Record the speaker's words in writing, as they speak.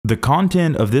The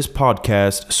content of this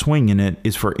podcast, Swinging It,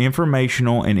 is for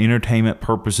informational and entertainment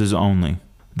purposes only.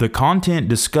 The content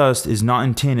discussed is not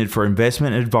intended for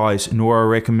investment advice nor a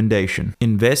recommendation.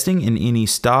 Investing in any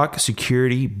stock,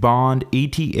 security, bond,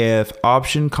 ETF,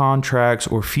 option contracts,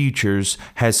 or futures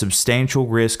has substantial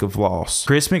risk of loss.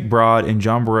 Chris McBride and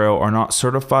John Burrell are not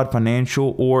certified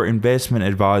financial or investment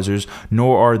advisors,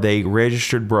 nor are they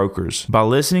registered brokers. By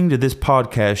listening to this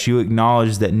podcast, you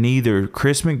acknowledge that neither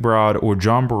Chris McBride or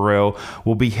John Burrell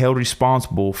will be held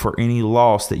responsible for any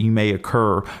loss that you may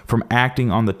occur from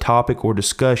acting on the topic or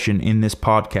discussion in this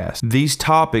podcast. These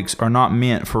topics are not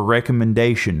meant for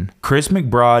recommendation. Chris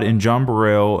McBride and John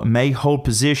Burrell may hold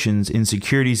positions in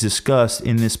securities discussed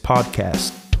in this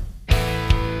podcast.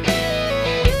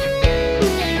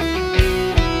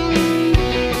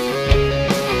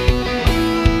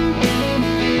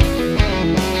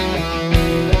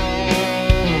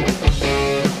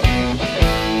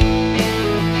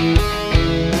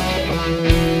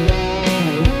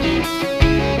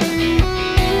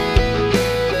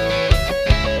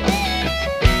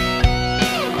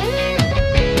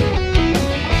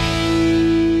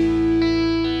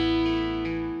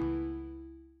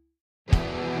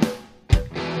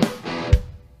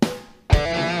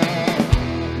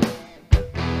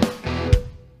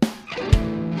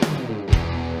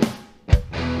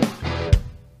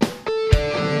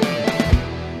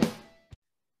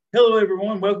 Hello,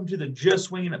 everyone. Welcome to the Just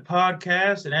Swinging It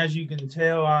podcast. And as you can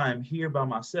tell, I am here by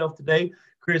myself today.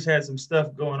 Chris had some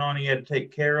stuff going on he had to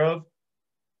take care of.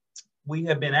 We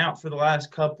have been out for the last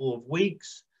couple of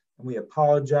weeks, and we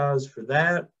apologize for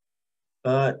that.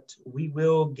 But we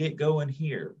will get going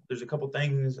here. There's a couple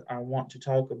things I want to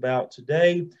talk about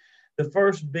today. The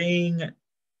first being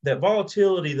that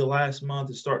volatility the last month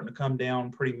is starting to come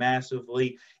down pretty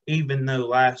massively, even though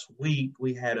last week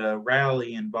we had a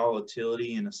rally in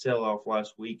volatility and a sell-off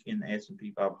last week in the S&P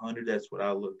 500. That's what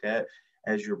I look at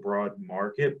as your broad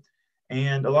market.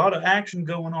 And a lot of action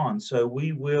going on, so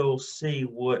we will see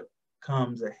what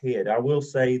comes ahead. I will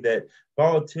say that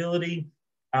volatility,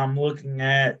 I'm looking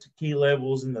at key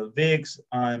levels in the VIX.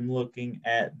 I'm looking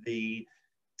at the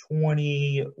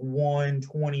 21,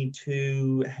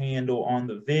 22 handle on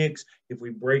the VIX. If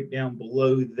we break down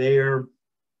below there,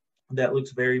 that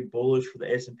looks very bullish for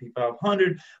the S&P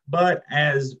 500. But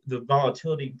as the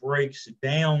volatility breaks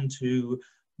down to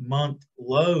month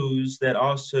lows, that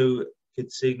also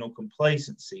could signal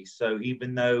complacency. So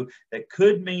even though that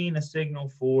could mean a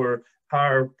signal for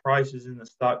higher prices in the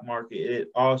stock market, it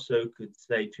also could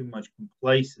say too much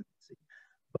complacency.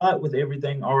 But with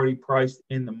everything already priced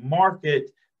in the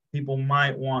market, people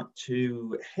might want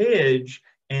to hedge,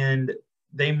 and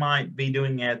they might be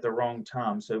doing it at the wrong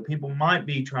time. So people might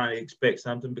be trying to expect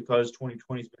something because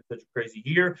 2020 has been such a crazy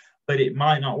year, but it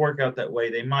might not work out that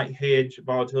way. They might hedge,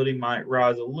 volatility might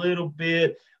rise a little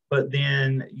bit, but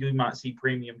then you might see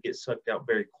premium get sucked out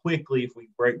very quickly if we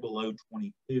break below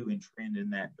 22 and trend in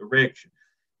that direction.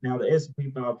 Now, the S&P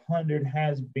 500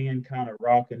 has been kind of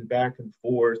rocking back and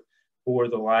forth for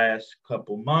the last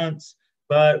couple months,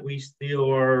 but we still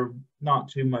are not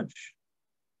too much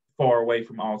far away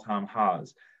from all-time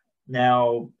highs.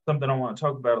 Now, something I want to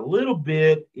talk about a little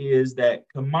bit is that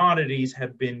commodities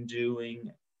have been doing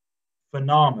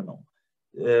phenomenal.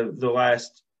 The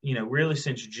last, really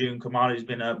since June, commodities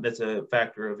been up. That's a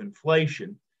factor of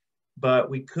inflation. But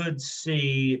we could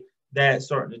see that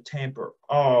starting to taper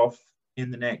off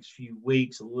in the next few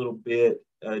weeks a little bit,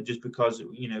 just because,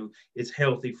 it's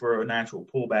healthy for a natural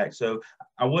pullback. So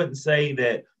I wouldn't say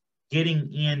that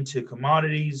getting into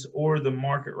commodities or the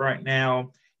market right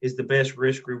now is the best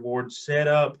risk reward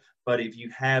setup. But if you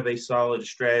have a solid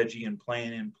strategy and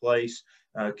plan in place,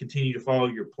 continue to follow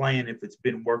your plan if it's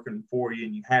been working for you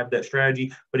and you have that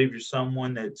strategy. But if you're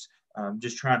someone that's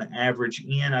just trying to average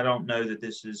in, I don't know that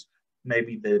this is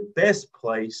maybe the best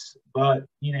place, but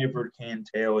you never can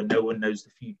tell and no one knows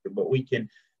the future. But we can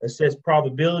assess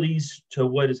probabilities to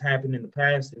what has happened in the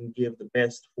past and give the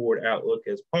best forward outlook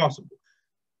as possible.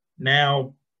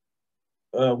 Now,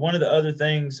 one of the other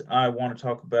things I want to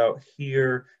talk about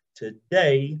here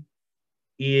today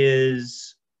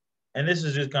is, and this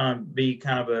is just going to be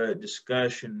kind of a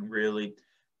discussion really,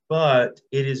 but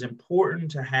it is important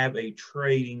to have a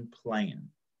trading plan.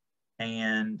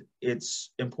 And it's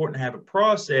important to have a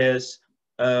process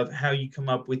of how you come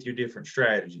up with your different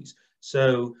strategies.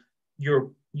 So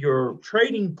your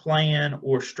trading plan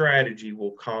or strategy,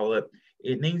 we'll call it,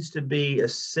 it needs to be a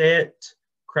set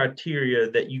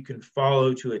criteria that you can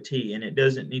follow to a T, and it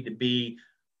doesn't need to be,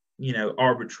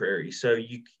 arbitrary. So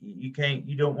you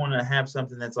don't want to have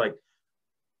something that's like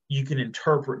you can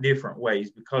interpret different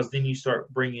ways, because then you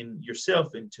start bringing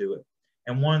yourself into it.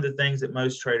 And one of the things that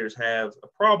most traders have a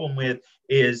problem with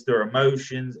is their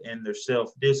emotions and their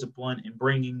self-discipline and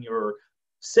bringing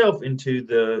yourself into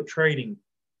the trading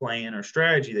plan or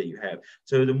strategy that you have.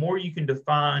 So the more you can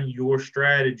define your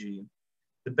strategy,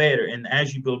 the better. And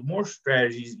as you build more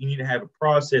strategies, you need to have a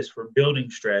process for building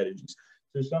strategies.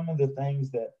 So some of the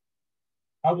things that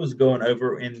I was going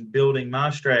over in building my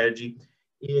strategy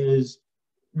is,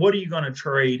 what are you going to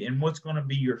trade and what's going to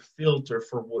be your filter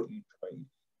for what you trade.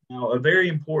 Now, a very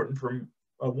important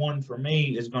one for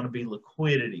me is going to be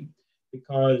liquidity,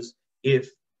 because if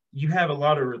you have a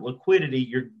lot of liquidity,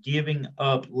 you're giving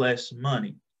up less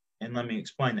money. And let me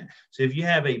explain that. So if you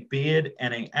have a bid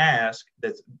and an ask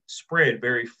that's spread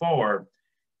very far,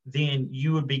 then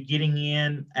you would be getting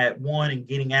in at one and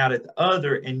getting out at the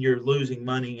other, and you're losing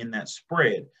money in that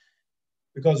spread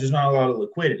because there's not a lot of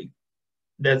liquidity.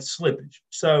 That's slippage.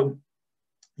 So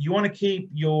you want to keep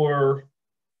your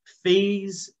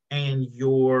fees and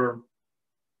your,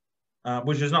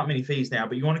 which there's not many fees now,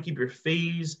 but you want to keep your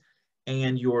fees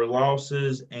and your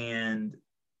losses and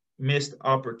missed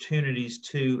opportunities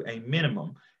to a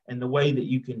minimum. And the way that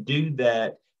you can do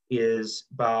that is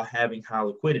by having high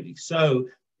liquidity. So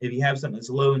if you have something that's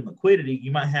low in liquidity,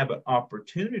 you might have an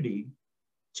opportunity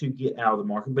to get out of the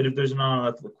market. But if there's not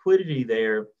enough liquidity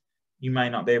there, you may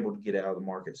not be able to get out of the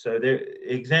market. So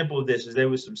the example of this is, there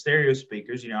was some stereo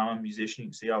speakers. I'm a musician. You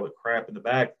can see all the crap in the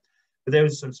back. But there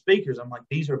was some speakers. I'm like,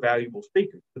 these are valuable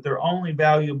speakers, but they're only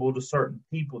valuable to certain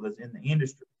people that's in the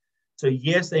industry. So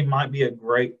yes, they might be a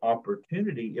great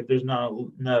opportunity. If there's not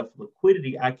enough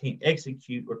liquidity, I can't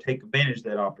execute or take advantage of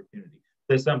that opportunity.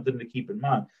 That's something to keep in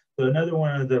mind. So another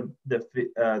one of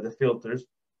the filters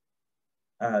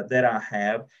that I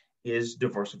have is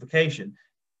diversification.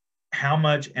 How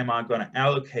much am I going to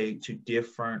allocate to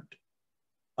different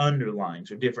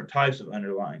underlyings or different types of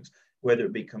underlyings, whether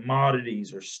it be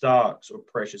commodities or stocks or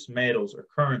precious metals or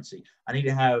currency? I need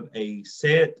to have a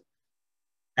set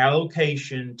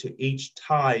allocation to each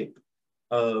type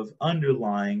of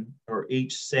underlying or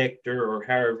each sector, or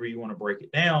however you want to break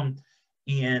it down,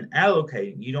 and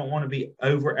allocating. You don't want to be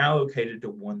over allocated to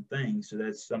one thing. So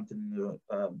that's something to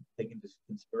take into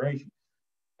consideration.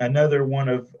 Another one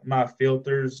of my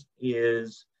filters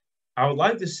is, I would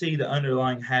like to see the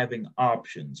underlying having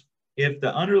options. If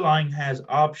the underlying has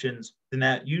options, then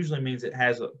that usually means it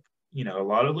has a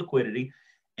lot of liquidity,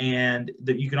 and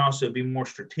that you can also be more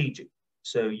strategic.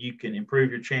 So you can improve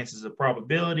your chances of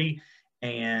probability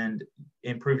and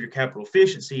improve your capital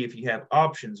efficiency if you have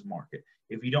options market.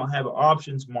 If you don't have an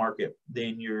options market,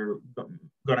 then you're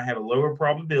going to have a lower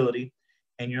probability,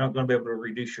 and you're not going to be able to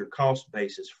reduce your cost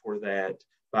basis for that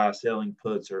by selling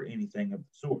puts or anything of the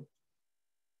sort.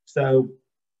 So,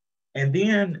 and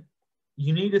then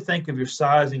you need to think of your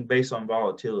sizing based on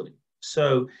volatility.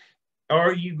 So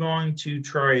are you going to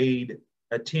trade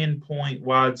a 10-point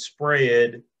wide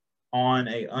spread on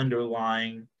a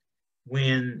underlying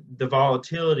when the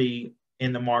volatility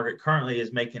in the market currently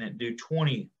is making it do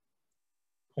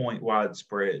 20-point wide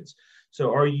spreads?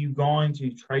 So are you going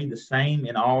to trade the same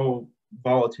in all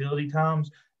volatility times?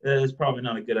 That is probably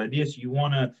not a good idea. So you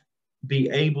want to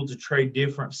be able to trade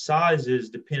different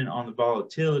sizes depending on the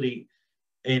volatility,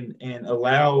 and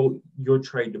allow your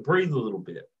trade to breathe a little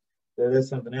bit. So that's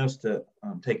something else to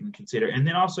take into consider. And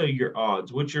then also your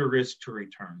odds. What's your risk to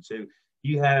return? So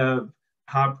you have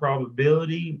high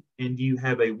probability, and you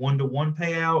have a 1-to-1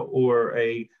 payout or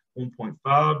a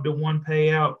 1.5 to 1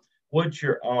 payout. What's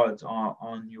your odds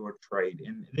on your trade?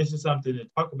 And this is something to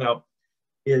talk about.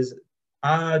 Is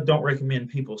I don't recommend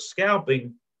people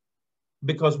scalping,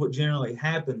 because what generally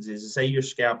happens is, say you're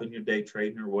scalping, you're day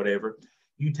trading or whatever,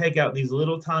 you take out these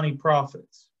little tiny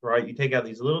profits, right? You take out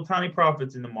these little tiny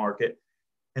profits in the market,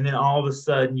 and then all of a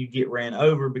sudden you get ran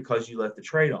over because you left the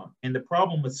trade on. And the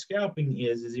problem with scalping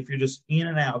is if you're just in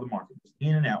and out of the market, just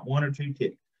in and out, 1 or 2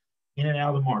 ticks, in and out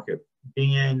of the market,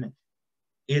 then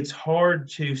it's hard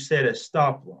to set a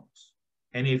stop loss.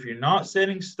 And if you're not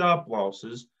setting stop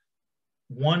losses,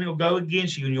 one will go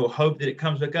against you, and you'll hope that it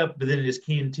comes back up, but then it just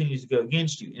continues to go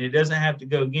against you. And it doesn't have to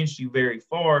go against you very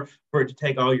far for it to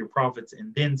take all your profits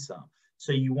and then some.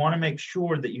 So you want to make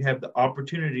sure that you have the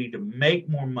opportunity to make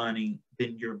more money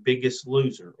than your biggest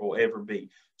loser will ever be.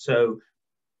 So,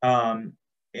 and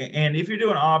if you're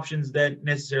doing options, that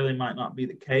necessarily might not be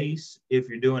the case if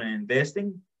you're doing an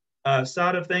investing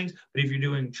side of things. But if you're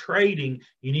doing trading,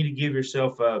 you need to give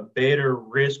yourself a better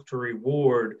risk to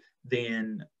reward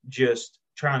than just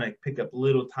trying to pick up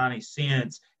little tiny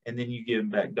cents and then you give them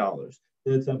back dollars.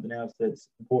 So that's something else that's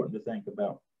important to think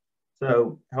about.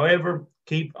 So, however,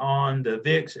 keep on the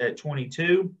VIX at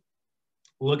 22.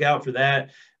 Look out for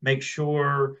that. Make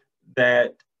sure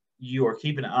that you are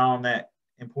keeping an eye on that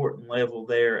important level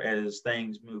there as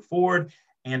things move forward.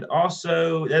 And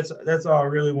also, that's all I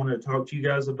really wanted to talk to you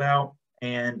guys about.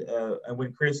 And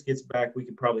when Chris gets back, we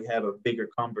could probably have a bigger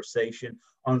conversation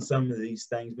on some of these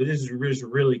things. But this is just a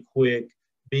really quick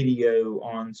video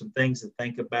on some things to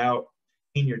think about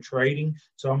in your trading.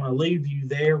 So I'm going to leave you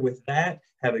there with that.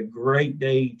 Have a great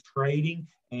day trading.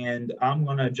 And I'm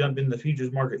going to jump in the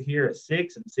futures market here at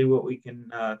 6 and see what we can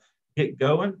get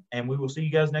going. And we will see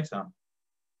you guys next time.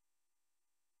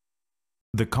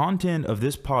 The content of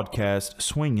this podcast,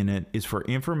 Swinging It, is for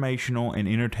informational and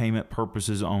entertainment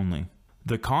purposes only.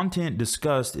 The content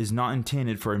discussed is not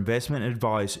intended for investment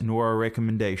advice nor a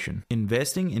recommendation.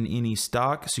 Investing in any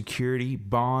stock, security,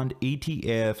 bond,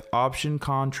 ETF, option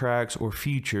contracts, or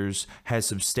futures has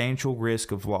substantial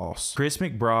risk of loss. Chris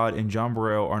McBride and John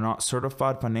Burrell are not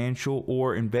certified financial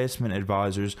or investment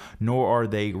advisors, nor are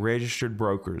they registered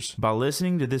brokers. By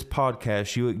listening to this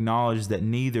podcast, you acknowledge that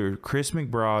neither Chris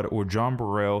McBride or John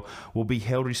Burrell will be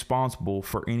held responsible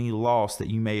for any loss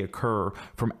that you may occur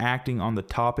from acting on the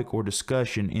topic or discussion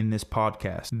in this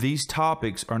podcast. These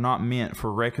topics are not meant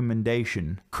for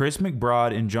recommendation. Chris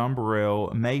McBride and John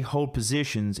Burrell may hold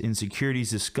positions in securities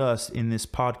discussed in this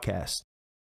podcast.